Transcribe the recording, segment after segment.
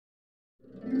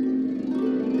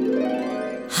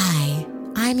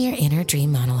I'm your inner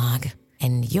dream monologue,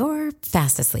 and you're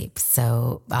fast asleep,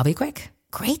 so I'll be quick.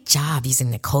 Great job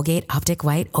using the Colgate Optic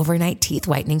White Overnight Teeth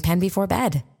Whitening Pen before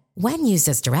bed. When used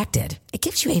as directed, it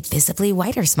gives you a visibly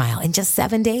whiter smile in just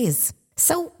 7 days.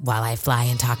 So while I fly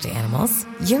and talk to animals,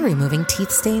 you're removing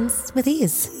teeth stains with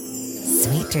ease.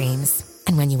 Sweet dreams.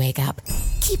 And when you wake up,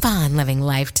 keep on living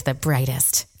life to the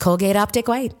brightest. Colgate Optic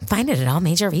White. Find it at all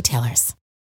major retailers.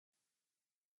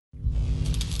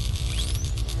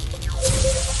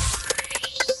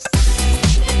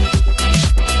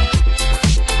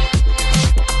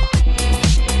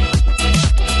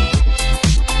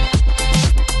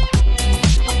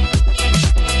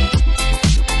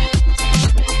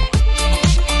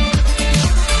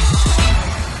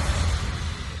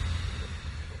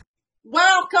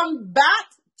 Welcome back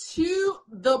to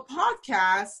the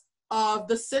podcast of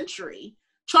the century,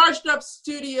 Charged Up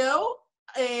Studio,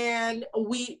 and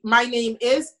my name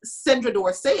is Sandra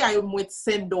Dorsey. I am with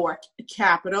Sendor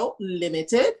Capital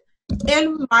Limited,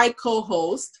 and my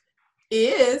co-host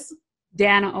is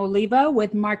Dana Oliva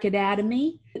with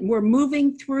Marketatomy. We're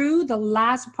moving through the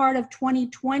last part of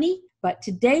 2020, but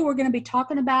today we're going to be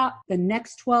talking about the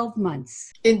next 12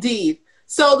 months. Indeed.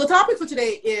 So the topic for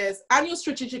today is annual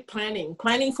strategic planning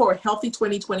for a healthy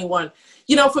 2021.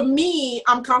 You know, for me,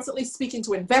 I'm constantly speaking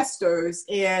to investors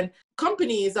and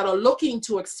companies that are looking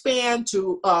to expand,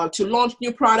 to launch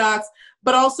new products,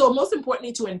 but also most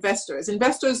importantly to investors.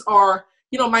 Investors are,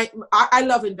 you know, I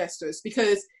love investors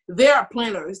because they're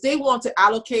planners. They want to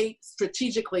allocate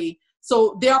strategically.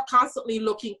 So they are constantly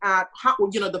looking at how,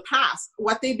 you know, the past,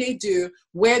 what they do,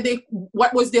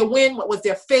 what was their win, what was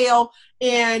their fail,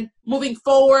 and moving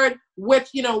forward, what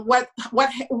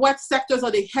sectors are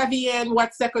they heavy in,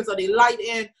 what sectors are they light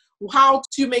in, how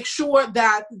to make sure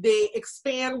that they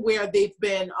expand where they've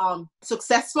been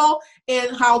successful,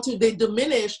 and how to they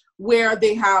diminish where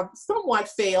they have somewhat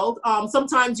failed.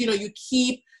 Sometimes, you know, you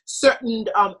keep certain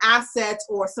assets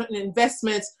or certain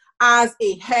investments as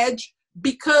a hedge,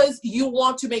 because you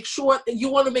want to make sure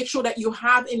that you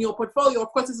have in your portfolio. Of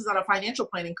course, this is not a financial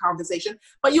planning conversation,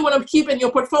 but you want to keep in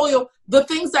your portfolio the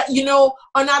things that you know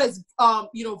are not as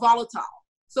volatile.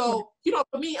 So, you know,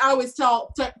 for me, I always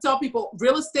tell people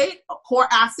real estate, a core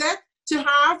asset to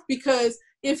have, because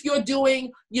if you're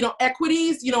doing, you know,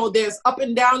 equities, you know, there's up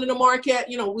and down in the market.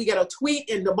 You know, we get a tweet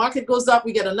and the market goes up,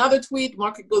 we get another tweet, the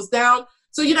market goes down.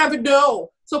 So you never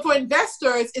know. So for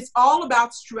investors, it's all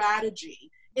about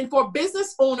strategy. And for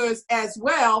business owners as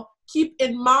well, keep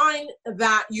in mind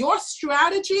that your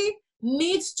strategy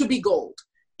needs to be gold.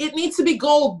 It needs to be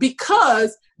gold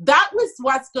because that was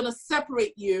what's going to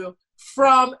separate you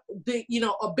from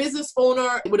a business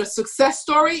owner with a success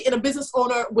story and a business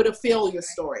owner with a failure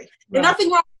story. Right. And nothing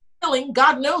wrong with failing.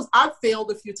 God knows I've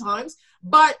failed a few times.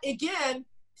 But again,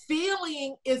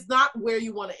 failing is not where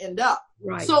you want to end up.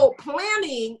 Right. So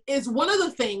planning is one of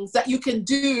the things that you can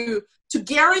do to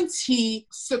guarantee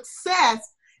success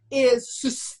is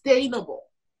sustainable.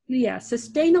 Yeah,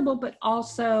 sustainable, but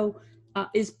also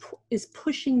is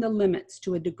pushing the limits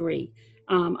to a degree.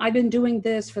 I've been doing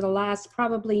this for the last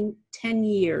probably 10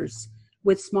 years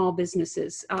with small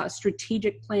businesses,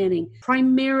 strategic planning.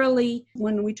 Primarily,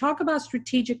 when we talk about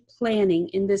strategic planning,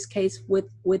 in this case with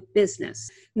business,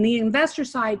 on the investor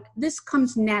side, this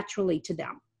comes naturally to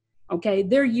them. Okay,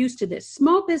 they're used to this.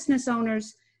 Small business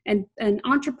owners and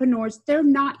entrepreneurs, they're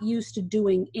not used to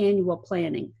doing annual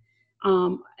planning.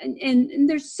 And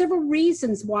there's several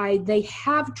reasons why they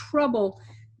have trouble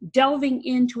delving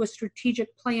into a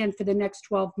strategic plan for the next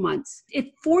 12 months.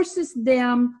 It forces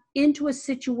them into a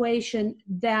situation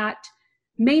that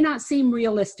may not seem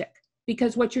realistic,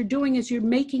 because what you're doing is you're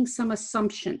making some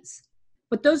assumptions.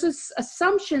 But those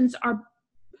assumptions are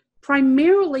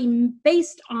primarily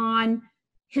based on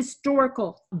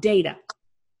historical data.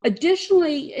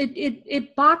 Additionally,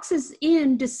 it boxes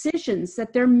in decisions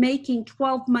that they're making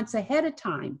 12 months ahead of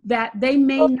time that they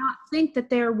may not think that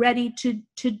they're ready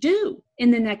to do in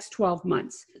the next 12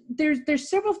 months. There's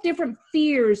several different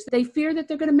fears. They fear that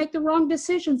they're going to make the wrong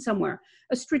decision somewhere.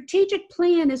 A strategic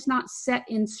plan is not set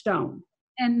in stone.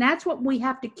 And that's what we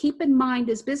have to keep in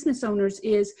mind as business owners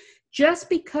is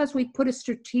just because we put a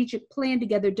strategic plan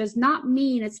together does not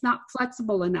mean it's not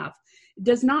flexible enough. It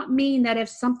does not mean that if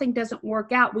something doesn't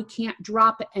work out, we can't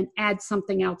drop it and add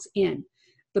something else in.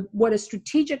 What a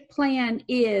strategic plan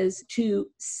is to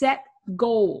set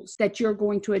goals that you're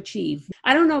going to achieve.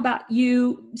 I don't know about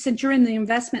you, since you're in the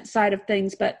investment side of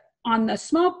things, but on the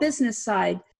small business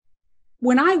side,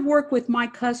 when I work with my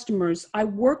customers, I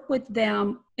work with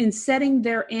them in setting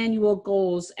their annual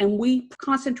goals, and we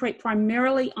concentrate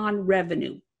primarily on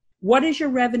revenue. What is your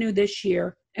revenue this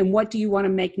year, and what do you want to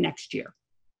make next year?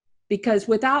 because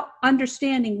without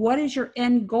understanding what is your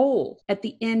end goal at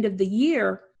the end of the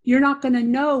year, you're not going to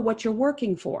know what you're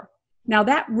working for. Now,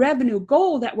 that revenue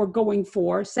goal that we're going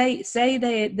for, say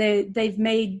they've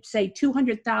made, say,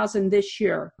 200,000 this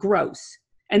year gross,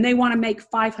 and they want to make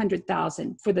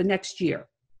 500,000 for the next year.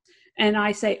 And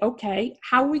I say, okay,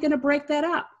 how are we going to break that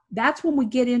up? That's when we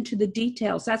get into the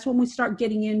details. That's when we start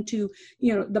getting into,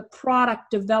 the product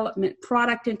development,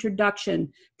 product introduction,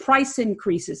 price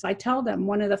increases. I tell them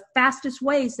one of the fastest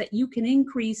ways that you can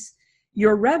increase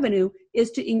your revenue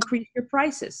is to increase your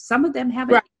prices. Some of them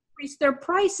haven't increased their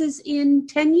prices in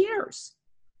 10 years.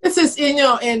 This is,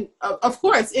 and of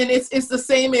course, and it's the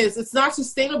same as, it's not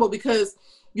sustainable because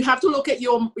you have to look at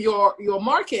your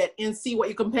market and see what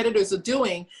your competitors are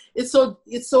doing. It's so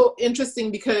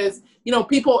interesting because,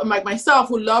 people like myself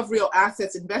who love real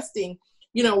assets investing,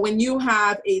 when you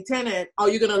have a tenant, are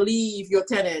you going to leave your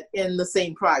tenant in the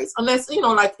same price? Unless,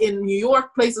 like in New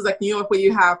York, places like New York where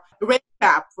you have rent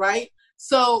cap, right?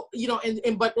 So,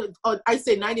 but I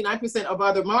say 99% of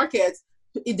other markets,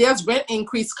 there's rent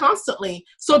increase constantly.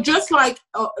 So just like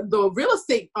the real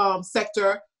estate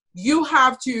sector, you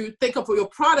have to think of your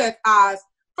product as,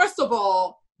 first of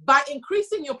all, by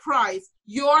increasing your price,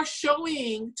 you're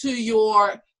showing to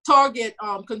your target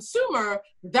consumer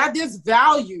that there's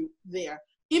value there.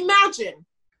 Imagine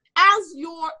when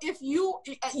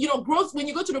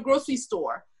you go to the grocery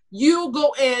store, you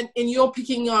go in and you're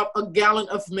picking up a gallon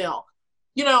of milk,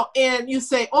 and you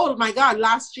say, oh my God,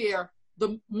 last year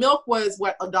the milk was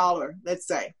 $1, let's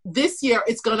say. This year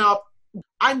it's gone up.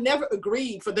 I never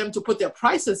agreed for them to put their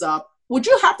prices up. Would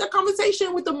you have that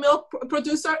conversation with the milk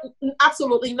producer?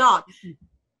 Absolutely not.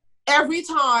 Every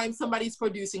time somebody's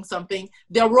producing something,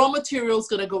 their raw material is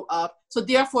going to go up. So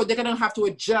therefore, they're going to have to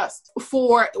adjust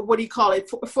for,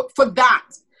 for that.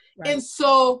 Right. And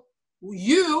so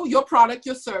your product,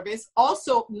 your service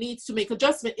also needs to make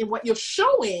adjustment in what you're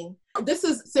showing. This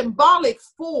is symbolic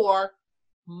for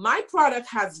my product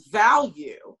has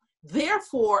value.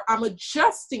 Therefore, I'm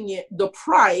adjusting the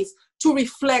price to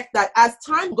reflect that as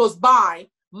time goes by,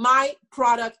 my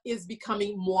product is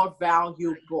becoming more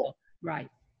valuable. Right.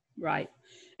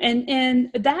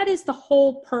 And that is the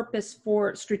whole purpose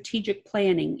for strategic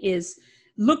planning, is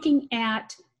looking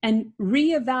at and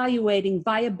reevaluating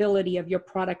viability of your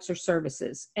products or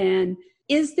services. And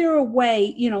is there a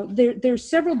way, there's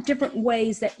several different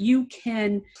ways that you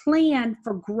can plan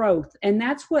for growth. And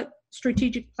that's what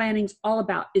strategic planning is all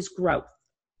about, is growth.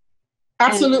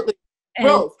 Absolutely.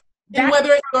 Growth. And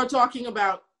whether you're talking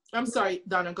about, I'm sorry,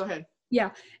 Donna, go ahead.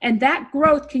 Yeah. And that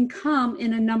growth can come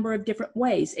in a number of different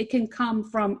ways. It can come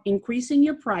from increasing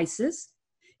your prices.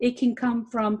 It can come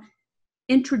from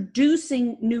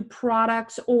introducing new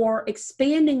products or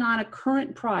expanding on a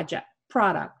current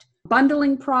product,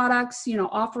 bundling products,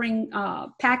 offering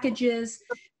packages.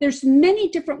 There's many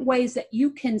different ways that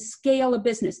you can scale a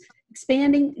business.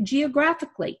 Expanding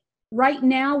geographically. Right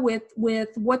now with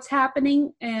what's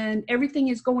happening and everything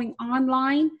is going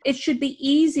online, it should be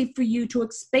easy for you to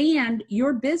expand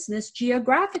your business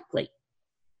geographically.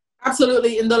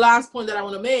 Absolutely. And the last point that I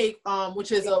want to make,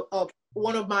 which is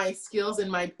one of my skills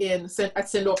at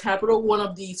Sendor Capital, one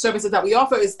of the services that we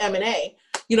offer is M&A.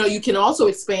 You can also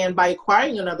expand by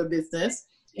acquiring another business,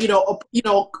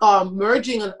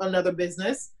 merging another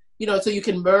business, so you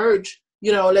can merge.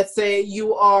 Let's say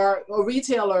you are a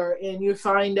retailer and you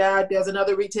find that there's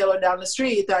another retailer down the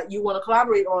street that you want to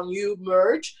collaborate on, you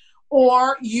merge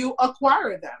or you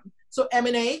acquire them. So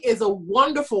M&A is a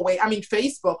wonderful way. I mean,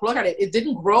 Facebook, look at it. It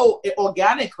didn't grow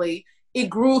organically. It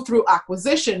grew through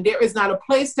acquisition. There is not a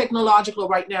place technological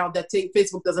right now that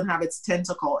Facebook doesn't have its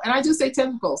tentacle. And I do say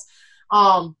tentacles.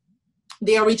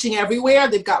 They are reaching everywhere.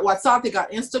 They've got WhatsApp, they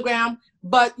got Instagram,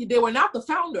 but they were not the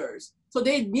founders. So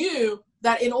they knew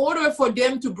that in order for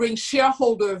them to bring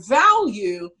shareholder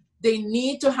value, they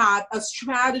need to have a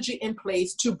strategy in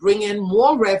place to bring in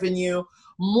more revenue,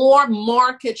 more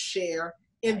market share.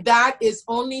 And that is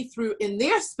only through, in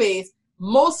their space,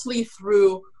 mostly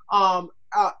through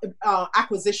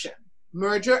acquisition,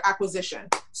 merger acquisition.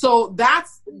 So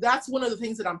that's one of the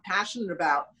things that I'm passionate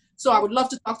about. So I would love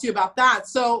to talk to you about that.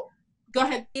 So go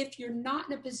ahead. If you're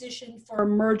not in a position for a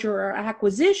merger or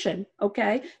acquisition,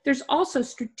 okay, there's also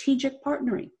strategic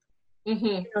partnering.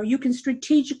 Mm-hmm. You can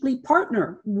strategically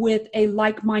partner with a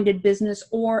like-minded business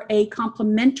or a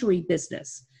complementary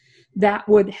business that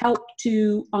would help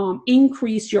to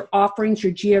increase your offerings,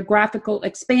 your geographical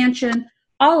expansion,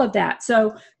 all of that.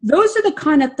 So those are the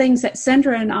kind of things that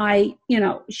Sendra and I,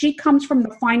 she comes from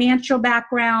the financial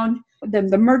background,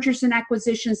 the mergers and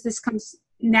acquisitions. This comes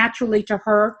naturally to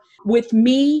her. With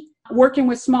me, working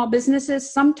with small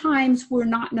businesses, sometimes we're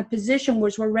not in a position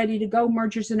where we're ready to go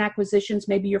mergers and acquisitions.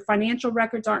 Maybe your financial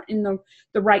records aren't in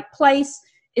the right place.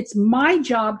 It's my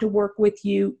job to work with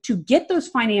you to get those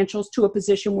financials to a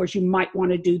position where you might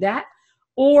want to do that,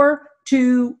 or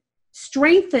to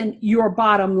strengthen your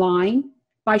bottom line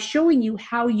by showing you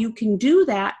how you can do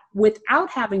that without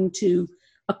having to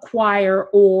acquire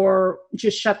or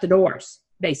just shut the doors,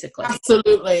 basically.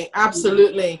 Absolutely.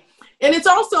 Absolutely. And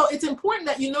it's important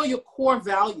that you know your core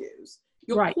values.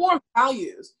 Your core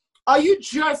values. Are you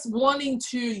just wanting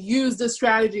to use this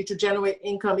strategy to generate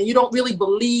income and you don't really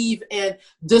believe in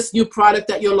this new product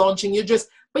that you're launching?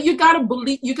 But you got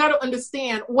to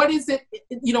understand, what is it,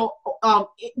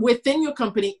 within your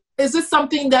company? Is this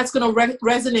something that's going to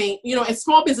resonate? A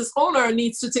small business owner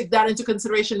needs to take that into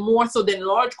consideration more so than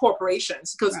large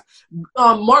corporations, because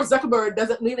Mark Zuckerberg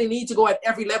doesn't really need to go at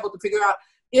every level to figure out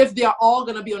if they're all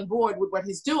going to be on board with what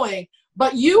he's doing.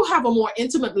 But you have a more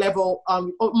intimate level,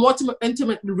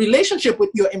 intimate relationship with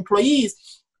your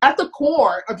employees. At the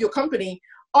core of your company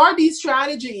are these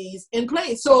strategies in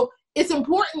place. So it's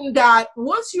important that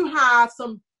once you have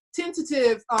some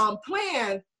tentative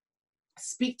plan,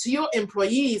 speak to your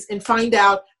employees and find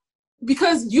out,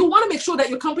 because you want to make sure that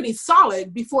your company is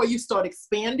solid before you start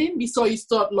expanding, before you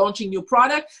start launching new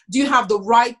product. Do you have the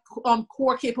right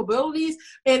core capabilities?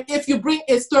 And if you bring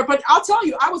a third, but I'll tell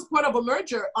you, I was part of a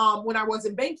merger when I was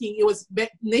in banking. It was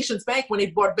Nations Bank when they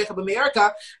bought Bank of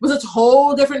America. It was a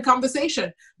whole different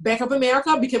conversation. Bank of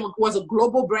America was a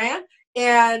global brand.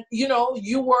 And,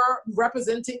 you were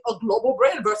representing a global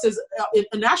brand versus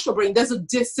a national brand. There's a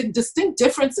distinct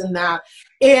difference in that.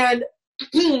 And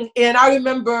I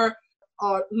remember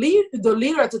the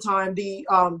leader at the time, the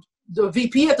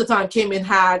VP at the time, came and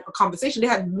had a conversation. They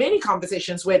had many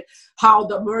conversations with how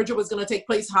the merger was going to take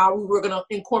place, how we were going to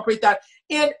incorporate that.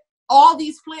 And all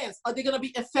these plans, are they going to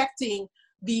be affecting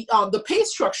the pay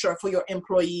structure for your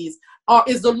employees?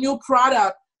 Is the new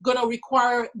product going to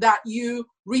require that you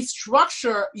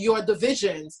restructure your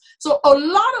divisions? So a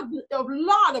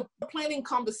lot of planning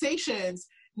conversations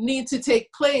need to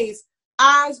take place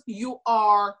as you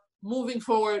are moving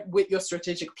forward with your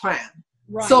strategic plan.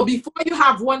 Right. So before you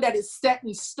have one that is set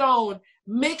in stone,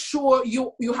 make sure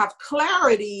you have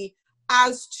clarity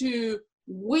as to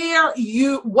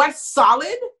what's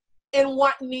solid and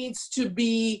what needs to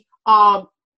be, how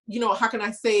can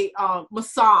I say,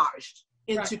 massaged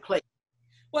into place.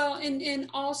 Well, and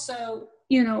also,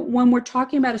 when we're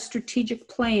talking about a strategic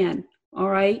plan, all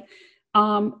right,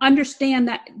 understand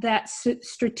that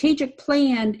strategic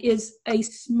plan is a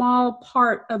small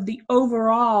part of the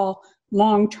overall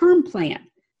long-term plan.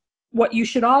 What you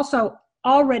should also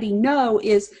already know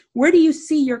is, where do you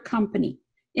see your company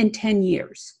in 10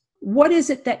 years? What is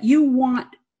it that you want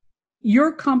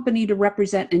your company to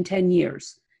represent in 10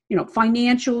 years?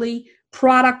 Financially,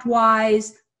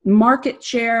 product-wise, market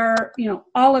share,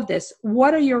 all of this.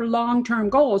 What are your long-term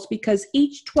goals? Because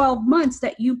each 12 months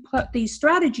that you put these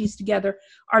strategies together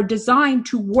are designed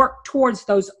to work towards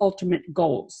those ultimate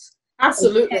goals.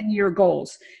 Absolutely. 10-year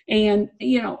goals. And,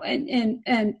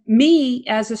 and me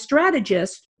as a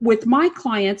strategist with my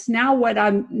clients, now what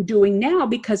I'm doing now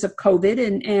because of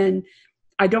COVID and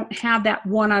I don't have that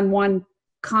one-on-one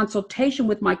consultation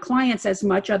with my clients as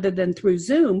much other than through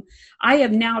Zoom, I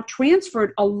have now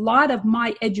transferred a lot of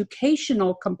my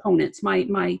educational components,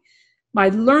 my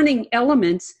learning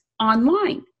elements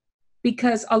online,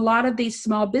 because a lot of these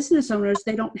small business owners,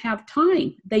 they don't have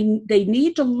time. They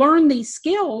need to learn these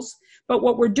skills, but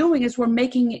what we're doing is we're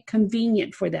making it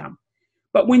convenient for them.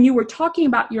 But when you were talking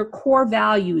about your core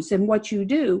values and what you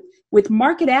do with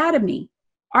Marketatomy,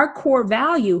 our core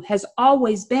value has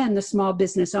always been the small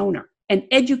business owner. And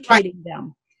educating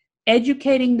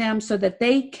them so that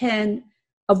they can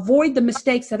avoid the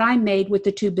mistakes that I made with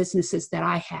the two businesses that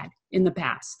I had in the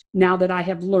past. Now that I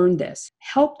have learned this,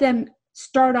 help them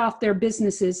start off their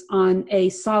businesses on a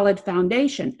solid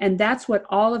foundation. And that's what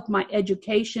all of my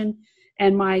education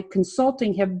and my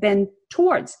consulting have been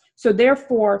towards. So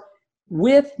therefore,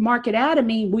 with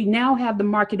Marketatomy, we now have the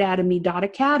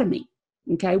Marketatomy.academy.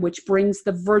 Okay, which brings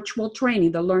the virtual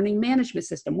training, the learning management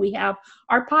system. We have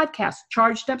our podcast,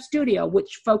 Charged Up Studio,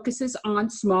 which focuses on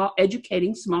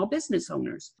educating small business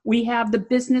owners. We have the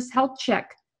Business Health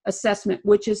Check assessment,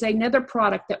 which is another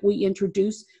product that we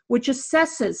introduce, which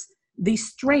assesses the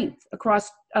strength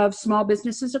of small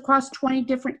businesses across 20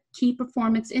 different key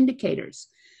performance indicators.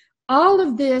 All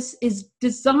of this is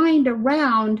designed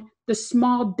around the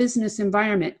small business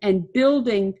environment and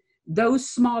building those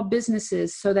small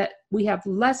businesses so that we have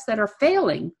less that are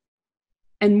failing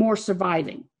and more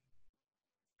surviving.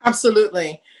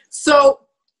 Absolutely. So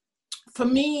for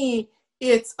me,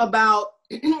 It's about,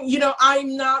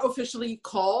 I'm not officially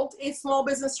called a small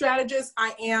business strategist.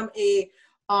 I am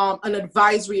an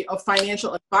advisory, a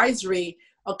financial advisory,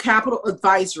 a capital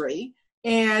advisory.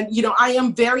 And, I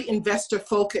am very investor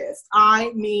focused.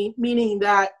 Meaning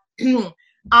that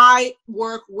I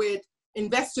work with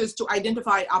investors to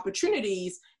identify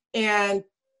opportunities. And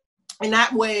in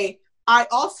that way, I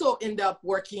also end up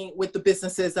working with the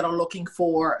businesses that are looking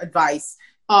for advice,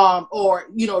 or,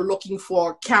 looking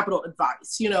for capital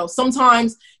advice.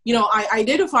 Sometimes, I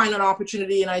identify an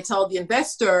opportunity and I tell the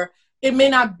investor, it may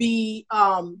not be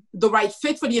the right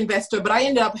fit for the investor, but I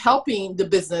end up helping the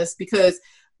business because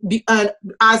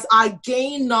as I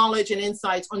gain knowledge and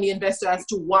insights on the investor as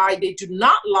to why they do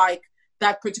not like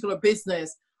that particular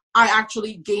business, I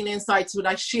actually gain insights that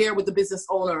I share with the business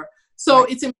owner. So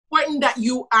It's important that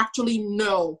you actually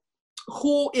know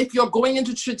who, if you're going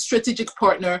into strategic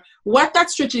partner, what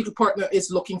that strategic partner is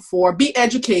looking for. Be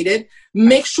educated.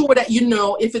 Make sure that you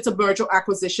know if it's a merger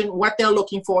acquisition, what they're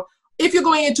looking for. If you're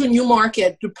going into a new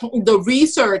market, the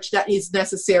research that is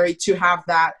necessary to have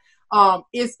that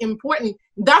is important.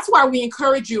 That's why we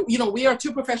encourage you. We are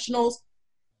two professionals.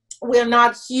 We're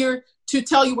not here to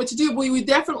tell you what to do, but we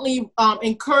definitely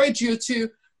encourage you to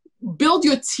build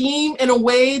your team in a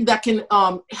way that can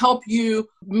help you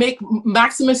make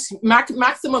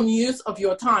maximum use of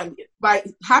your time. By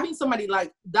having somebody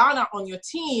like Donna on your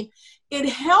team, it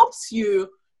helps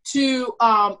you to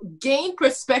gain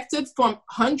perspective from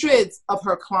hundreds of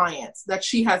her clients that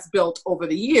she has built over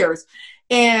the years.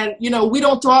 And, we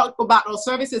don't talk about our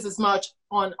services as much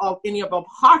on any of our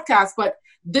podcasts, but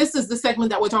this is the segment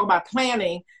that we're talking about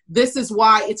planning. This is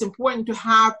why it's important to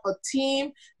have a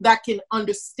team that can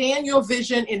understand your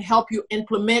vision and help you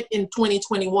implement in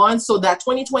 2021 so that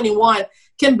 2021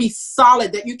 can be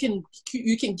solid, that you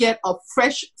can get a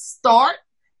fresh start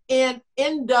and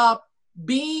end up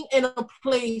being in a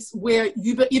place where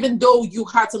even though you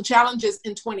had some challenges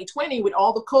in 2020 with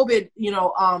all the COVID,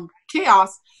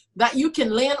 chaos, that you can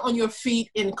land on your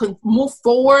feet and move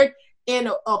forward in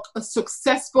a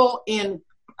successful and,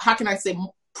 how can I say,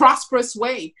 prosperous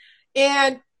way,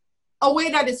 and a way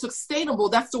that is sustainable.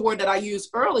 That's the word that I used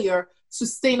earlier,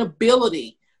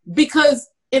 sustainability. Because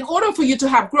in order for you to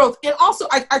have growth, and also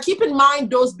I keep in mind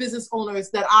those business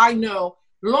owners that I know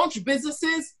launch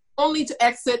businesses only to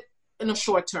exit in a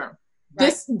short term. Right.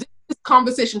 This is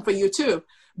conversation for you too,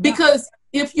 because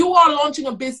if you are launching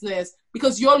a business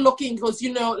because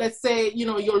let's say,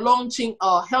 you're launching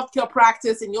a healthcare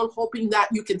practice and you're hoping that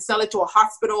you can sell it to a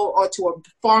hospital or to a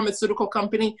pharmaceutical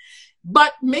company,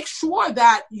 but make sure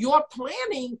that your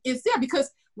planning is there, because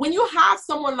when you have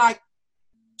someone like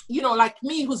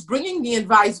me who's bringing the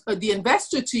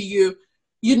investor to you,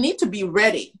 you need to be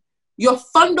ready. Your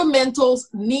fundamentals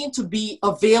need to be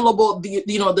available.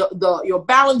 Your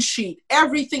balance sheet,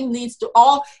 everything needs to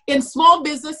in small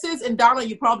businesses. And Donna,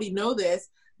 you probably know this.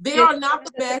 They are not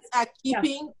the best at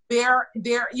keeping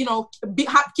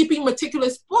keeping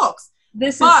meticulous books.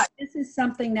 This is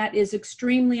something that is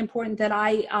extremely important that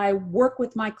I work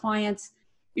with my clients,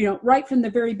 right from the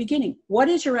very beginning. What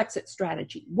is your exit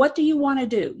strategy? What do you want to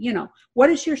do? What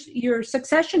is your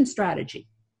succession strategy?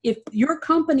 If your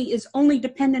company is only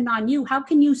dependent on you, how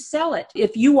can you sell it?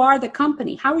 If you are the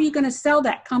company, how are you going to sell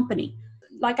that company?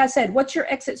 Like I said, what's your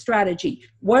exit strategy?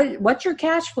 What's your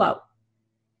cash flow?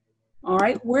 All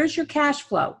right. Where's your cash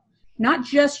flow? Not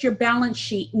just your balance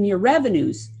sheet and your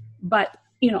revenues, but,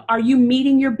 are you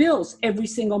meeting your bills every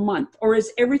single month, or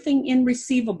is everything in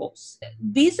receivables?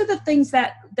 These are the things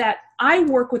that I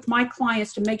work with my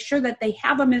clients to make sure that they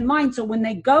have them in mind. So when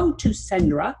they go to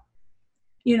Sendra,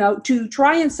 to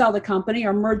try and sell the company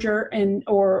or merger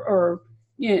or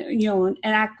an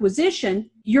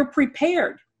acquisition, you're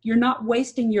prepared. You're not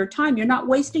wasting your time. You're not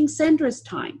wasting Sendra's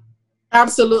time.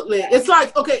 Absolutely. It's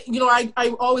like, okay,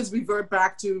 I always revert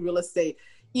back to real estate.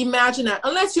 Imagine that,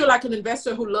 unless you're like an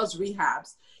investor who loves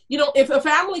rehabs. If a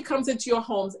family comes into your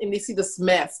homes and they see this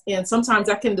mess, and sometimes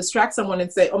that can distract someone and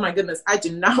say, oh my goodness, I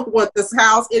do not want this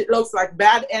house. It looks like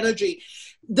bad energy.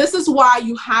 This is why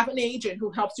you have an agent who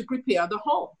helps you prepare the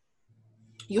home.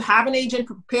 You have an agent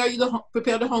prepare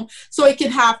the home so it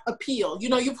can have appeal.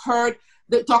 You've heard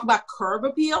talk about curb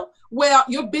appeal. Well,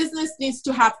 your business needs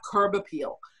to have curb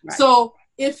appeal. Right. So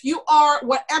if you are,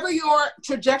 whatever your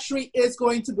trajectory is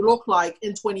going to look like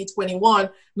in 2021,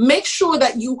 make sure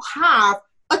that you have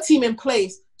a team in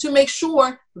place to make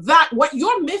sure that what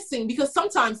you're missing, because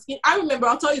sometimes, I remember,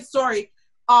 I'll tell you a story.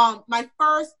 My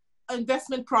first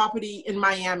investment property in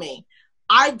Miami,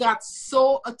 I got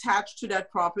so attached to that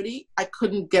property,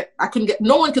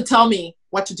 no one could tell me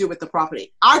what to do with the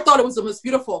property. I thought it was the most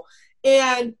beautiful.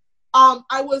 And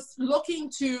I was looking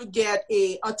to get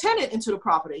a tenant into the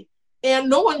property, and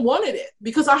no one wanted it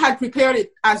because I had prepared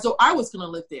it as though I was going to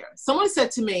live there. Someone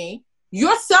said to me,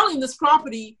 "You're selling this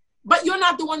property, but you're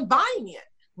not the one buying it.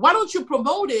 Why don't you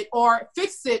promote it or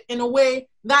fix it in a way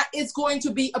that it's going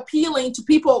to be appealing to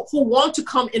people who want to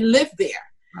come and live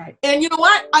there?" Right. And you know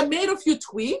what? I made a few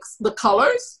tweaks, the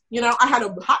colors. I had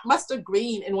a hot mustard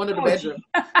green in one of the bedrooms.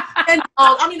 And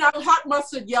a hot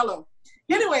mustard yellow.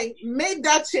 Anyway, made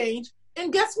that change.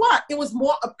 And guess what? It was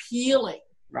more appealing.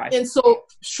 Right. And so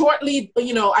shortly,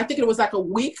 I think it was like a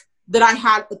week that I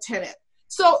had a tenant.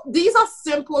 So these are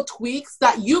simple tweaks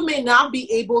that you may not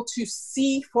be able to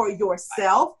see for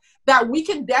yourself, that we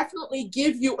can definitely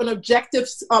give you an objective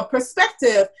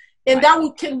perspective, and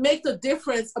that can make the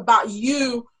difference about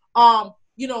you,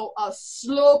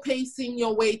 slow pacing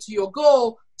your way to your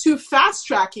goal to fast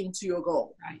tracking to your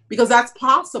goal, because that's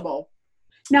possible.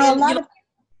 Now,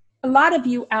 a lot of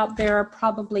you out there are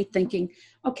probably thinking,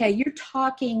 okay, you're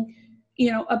talking,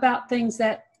 about things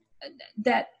that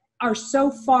are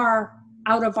so far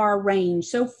out of our range,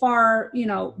 so far,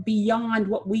 beyond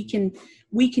what we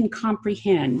can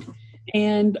comprehend.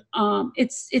 And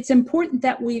it's important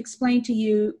that we explain to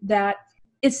you that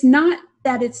it's not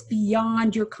that it's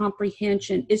beyond your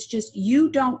comprehension. It's just you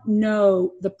don't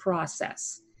know the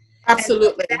process.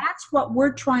 Absolutely. And that's what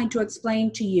we're trying to explain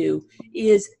to you,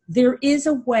 is there is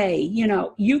a way.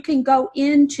 You can go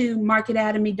into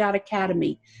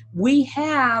marketatomy.academy. We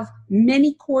have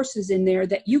many courses in there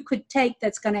that you could take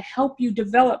that's going to help you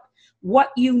develop what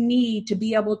you need to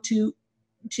be able to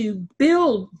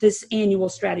build this annual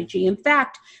strategy. In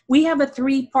fact, we have a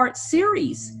 3-part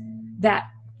series that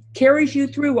carries you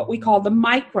through what we call the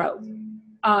macro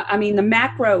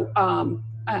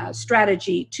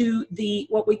strategy, to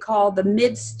what we call the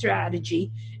mid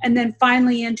strategy, and then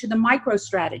finally into the micro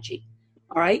strategy.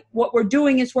 All right. What we're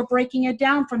doing is we're breaking it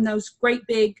down from those great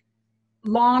big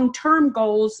long-term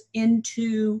goals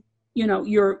into,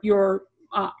 your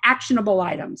actionable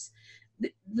items.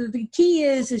 The key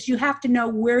is you have to know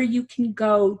where you can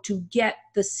go to get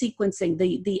the sequencing,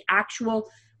 the actual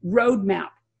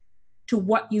roadmap to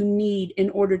what you need in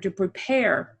order to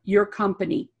prepare your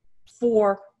company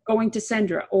for going to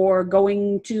Sendra, or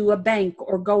going to a bank,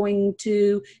 or going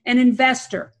to an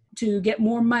investor to get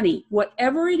more money.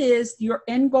 Whatever it is your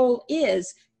end goal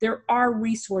is, there are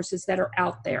resources that are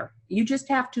out there. You just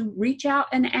have to reach out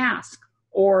and ask,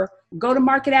 or go to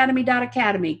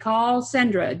marketatomy.academy, call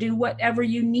Sendra, do whatever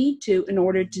you need to in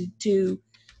order to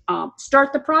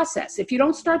start the process. If you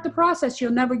don't start the process,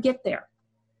 you'll never get there.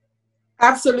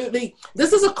 Absolutely.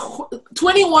 This is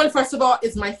 21, first of all,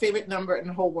 is my favorite number in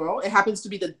the whole world. It happens to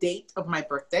be the date of my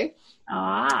birthday.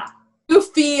 I do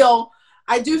feel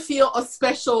a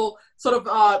special sort of,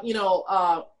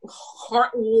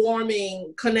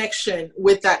 heartwarming connection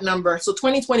with that number. So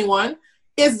 2021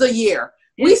 is the year.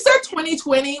 We said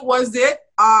 2020 was it?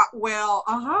 Yeah, well,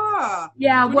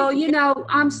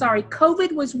 I'm sorry.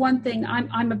 COVID was one thing.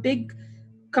 I'm a big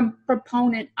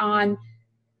proponent on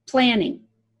planning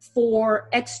for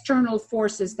external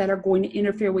forces that are going to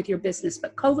interfere with your business.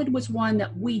 But COVID was one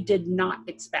that we did not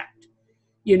expect.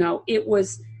 It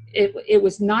was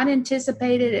not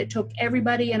anticipated. It took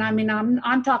everybody. And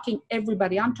I'm talking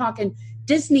everybody. I'm talking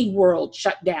Disney World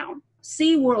shut down,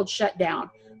 SeaWorld shut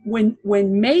down. When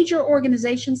major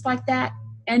organizations like that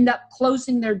end up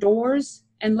closing their doors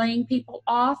and laying people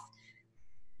off,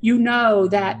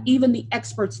 that even the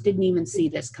experts didn't even see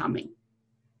this coming.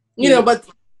 But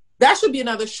that should be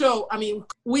another show.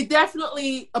 We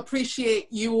definitely appreciate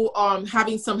you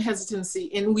having some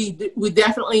hesitancy, and we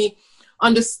definitely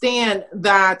understand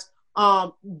that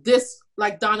this,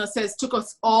 like Donna says, took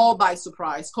us all by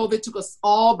surprise. COVID took us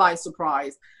all by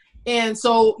surprise. And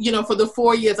so, for the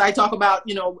 4 years I talked about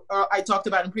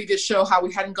in previous show how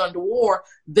we hadn't gone to war.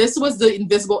 This was the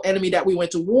invisible enemy that we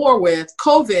went to war with,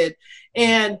 COVID.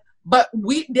 But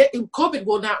COVID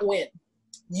will not win.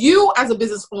 You as a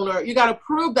business owner, you got to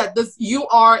prove that you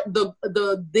are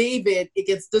the David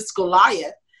against this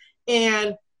Goliath.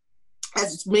 And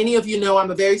as many of you know,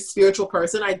 I'm a very spiritual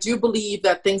person. I do believe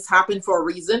that things happen for a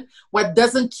reason. What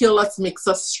doesn't kill us makes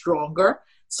us stronger.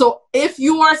 So if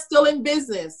you are still in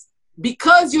business,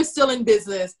 because you're still in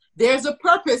business, there's a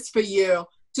purpose for you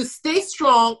to stay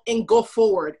strong and go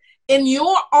forward. And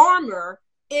your armor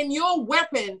and your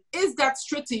weapon is that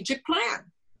strategic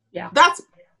plan. Yeah. That's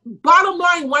bottom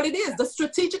line what it is. The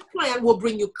strategic plan will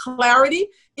bring you clarity.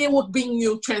 It will bring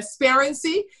you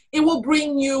transparency. It will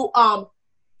bring you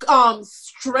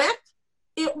strength.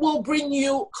 It will bring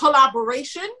you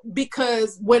collaboration,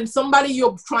 because when somebody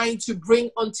you're trying to bring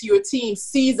onto your team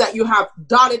sees that you have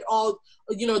dotted all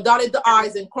dotted the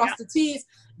I's and crossed the T's.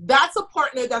 That's a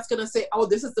partner that's going to say, oh,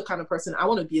 this is the kind of person I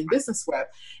want to be in business with.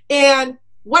 And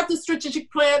what the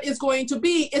strategic plan is going to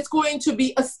be, it's going to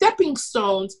be a stepping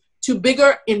stone to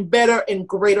bigger and better and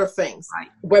greater things. Right.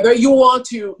 Whether you want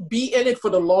to be in it for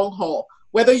the long haul,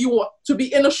 whether you want to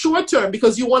be in the short term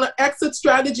because you want to exit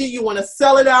strategy, you want to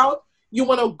sell it out, you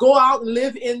want to go out and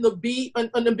live in the beach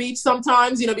on the beach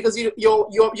sometimes, because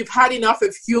you've had enough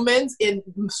of humans in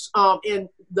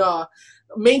the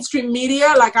mainstream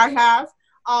media like I have,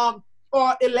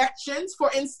 or elections, for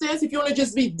instance, if you want to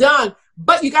just be done.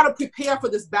 But you got to prepare for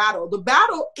this battle. The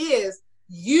battle is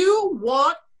you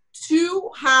want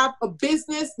to have a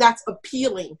business that's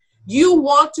appealing. You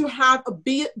want to have a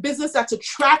business that's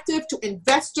attractive to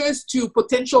investors, to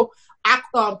potential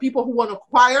people who want to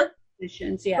acquire.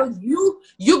 Yeah. So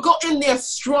you go in there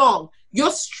strong. Your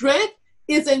strength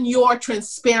is in your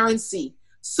transparency.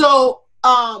 So,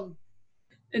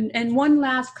 and one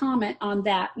last comment on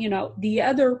that, the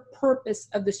other purpose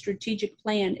of the strategic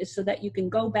plan is so that you can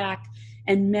go back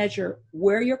and measure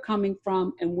where you're coming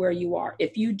from and where you are.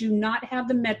 If you do not have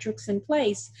the metrics in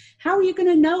place, how are you going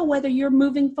to know whether you're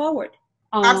moving forward?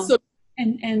 Absolutely.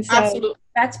 And so Absolutely.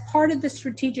 That's part of the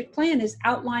strategic plan, is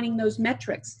outlining those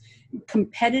metrics,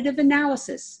 competitive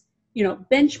analysis,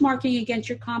 benchmarking against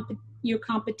your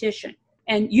competition.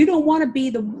 And you don't want to be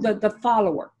the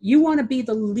follower. You want to be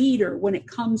the leader when it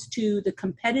comes to the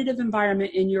competitive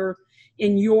environment in your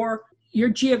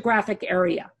geographic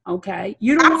area. Okay.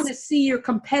 You don't want to see your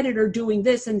competitor doing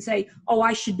this and say, oh,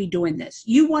 I should be doing this.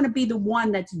 You want to be the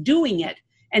one that's doing it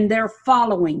and they're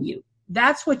following you.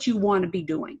 That's what you want to be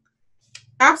doing.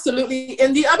 Absolutely.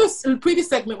 In the previous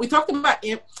segment, we talked about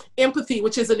empathy,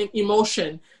 which is an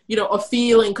emotion, a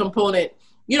feeling component.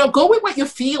 Go with what you're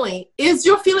feeling. Is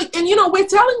your feeling, and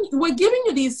we're giving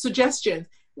you these suggestions,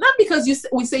 not because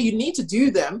we say you need to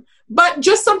do them, but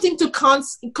just something to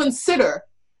consider.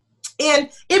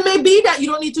 And it may be that you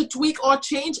don't need to tweak or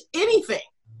change anything.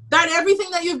 That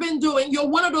everything that you've been doing, you're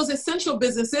one of those essential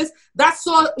businesses that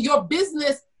saw your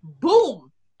business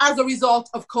boom as a result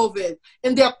of COVID.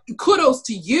 And kudos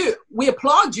to you. We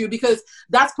applaud you, because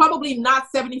that's probably not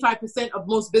 75% of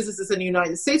most businesses in the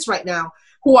United States right now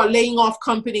who are laying off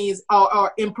companies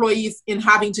or employees in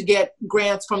having to get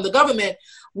grants from the government.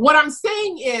 What I'm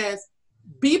saying is,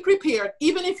 be prepared.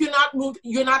 Even if you're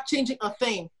not changing a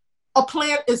thing. A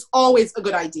plan is always a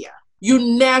good idea.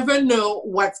 You never know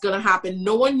what's going to happen.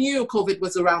 No one knew COVID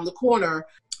was around the corner.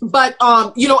 But,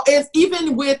 as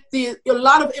even with a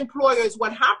lot of employers,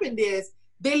 what happened is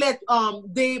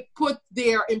they put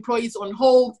their employees on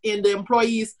hold, and the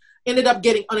employees ended up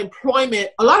getting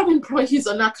unemployment. A lot of employees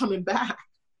are not coming back.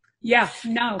 Yeah,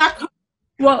 no.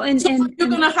 Well, and you're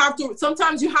going to have to,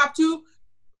 sometimes you have to,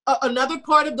 another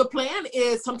part of the plan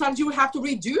is sometimes you have to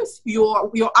reduce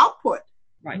your output.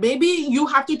 Right. Maybe you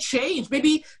have to change.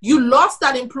 Maybe you lost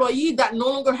that employee that no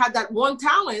longer had that one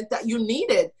talent that you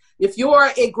needed. If you're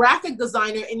a graphic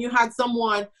designer and you had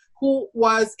someone who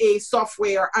was a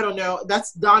software, I don't know,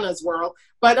 that's Donna's world.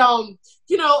 But,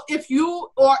 if you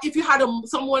had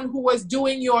someone who was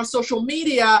doing your social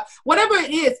media, whatever it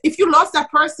is, if you lost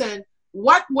that person,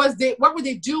 what were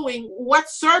they doing? What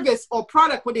service or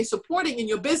product were they supporting in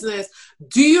your business?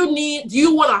 Do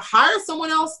you want to hire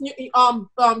someone else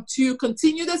to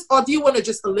continue this, or do you want to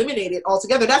just eliminate it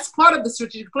altogether? That's part of the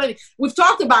strategic planning. We've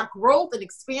talked about growth and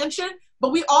expansion,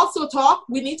 but we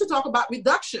need to talk about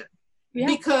reduction,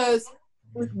 because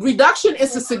reduction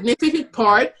is a significant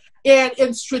part. And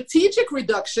in strategic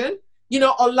reduction,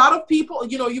 a lot of people,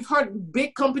 you've heard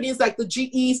big companies like the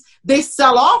GEs, they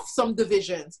sell off some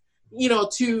divisions,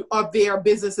 to their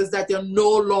businesses that they're no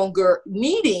longer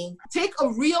needing. Take a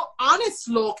real honest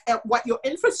look at what your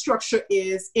infrastructure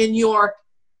is in your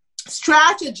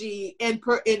strategy and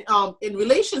in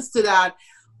relations to that.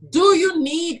 Do you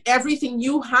need everything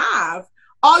you have?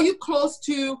 Are you close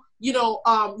to,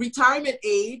 retirement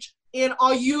age? And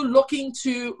are you looking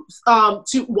to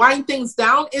wind things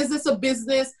down? Is this a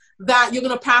business that you're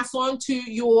going to pass on to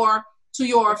your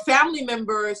family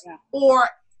members? Yeah. Or,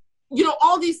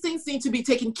 all these things need to be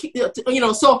taken,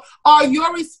 so are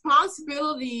your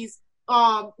responsibilities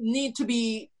need to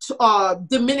be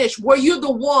diminished? Were you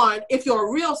the one, if you're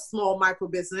a real small micro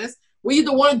business, were you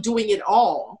the one doing it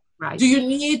all? Right. Do you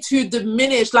need to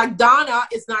diminish? Like Donna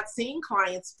is not seeing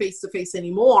clients face to face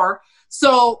anymore,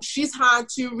 so she's had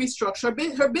to restructure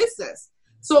her business.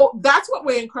 So that's what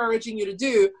we're encouraging you to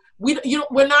do.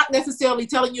 We're not necessarily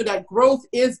telling you that growth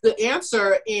is the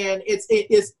answer, and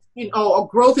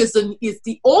growth is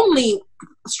the only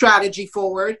strategy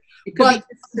forward. It could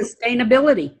be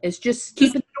sustainability. It's just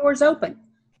keeping the doors open.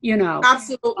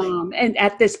 Absolutely. And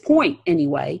at this point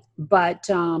anyway, but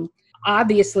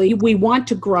obviously we want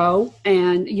to grow,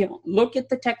 and look at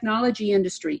the technology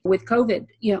industry with COVID.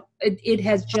 It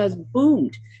has just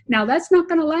boomed. Now that's not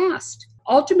going to last.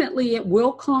 Ultimately it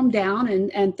will calm down,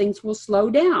 and things will slow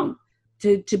down.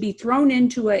 To be thrown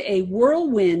into a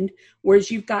whirlwind,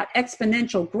 whereas you've got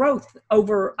exponential growth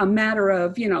over a matter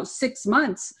of 6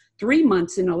 months, 3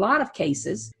 months in a lot of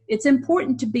cases, it's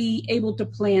important to be able to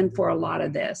plan for a lot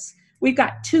of this. We've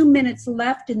got 2 minutes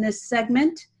left in this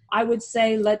segment. I would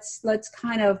say let's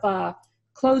kind of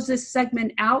close this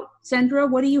segment out. Sandra,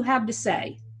 what do you have to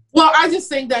say? Well, I just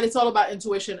think that it's all about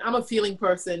intuition. I'm a feeling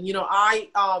person.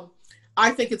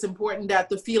 I think it's important that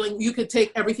the feeling, you could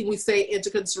take everything we say into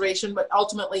consideration, but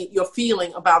ultimately your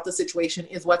feeling about the situation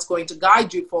is what's going to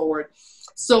guide you forward.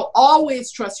 So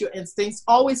always trust your instincts,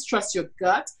 always trust your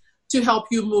gut to help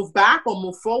you move back or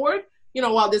move forward.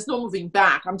 While there's no moving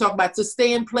back, I'm talking about to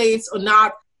stay in place or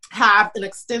not have an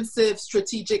extensive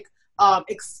strategic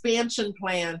expansion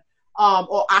plan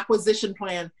or acquisition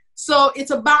plan. So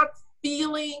it's about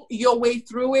feeling your way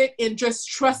through it and just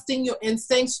trusting your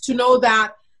instincts to know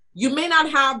that you may not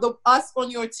have us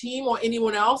on your team or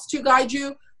anyone else to guide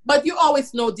you, but you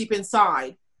always know deep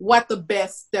inside what the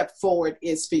best step forward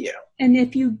is for you. And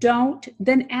if you don't,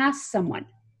 then ask someone.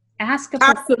 Ask a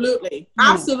Absolutely.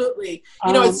 Absolutely.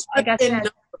 It's like I said,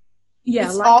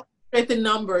 all strength in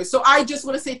numbers. So I just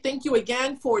want to say thank you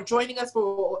again for joining us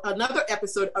for another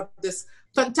episode of this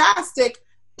fantastic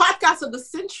podcast of the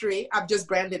century. I've just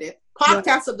branded it.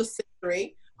 Podcast of the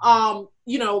century.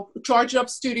 Charge It Up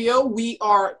Studio. We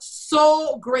are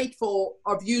so grateful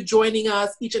of you joining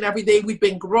us each and every day. We've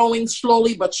been growing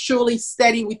slowly but surely,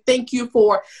 steady. We thank you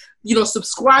for,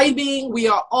 subscribing. We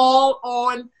are all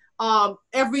on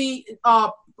every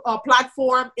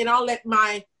platform, and I'll let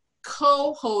my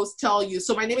co-host tell you.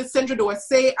 So my name is Sandra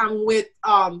Dorsey. I'm with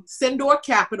Sendor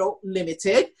Capital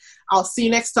Limited. I'll see you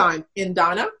next time. And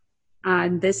Donna?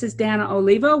 And this is Dana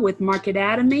Oliva with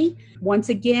Marketatomy. Once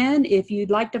again, if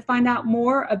you'd like to find out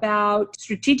more about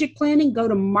strategic planning, go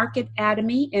to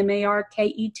Marketatomy,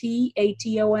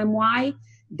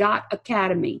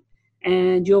 MarketAtomy.academy.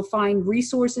 And you'll find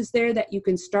resources there that you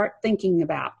can start thinking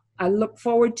about. I look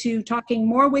forward to talking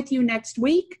more with you next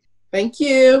week. Thank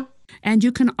you. And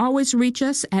you can always reach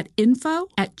us at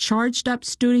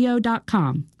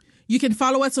info@chargedupstudio.com. You can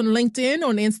follow us on LinkedIn,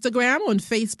 on Instagram, on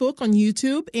Facebook, on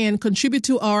YouTube, and contribute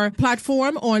to our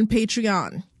platform on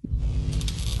Patreon.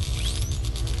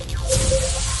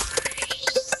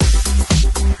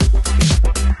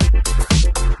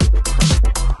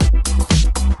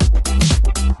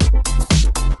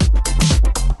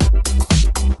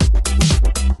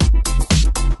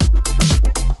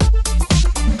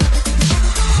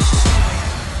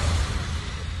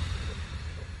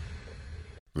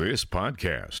 This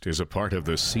podcast is a part of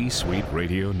the C-Suite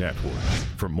Radio Network.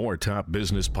 For more top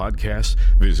business podcasts,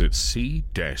 visit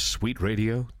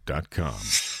c-suiteradio.com.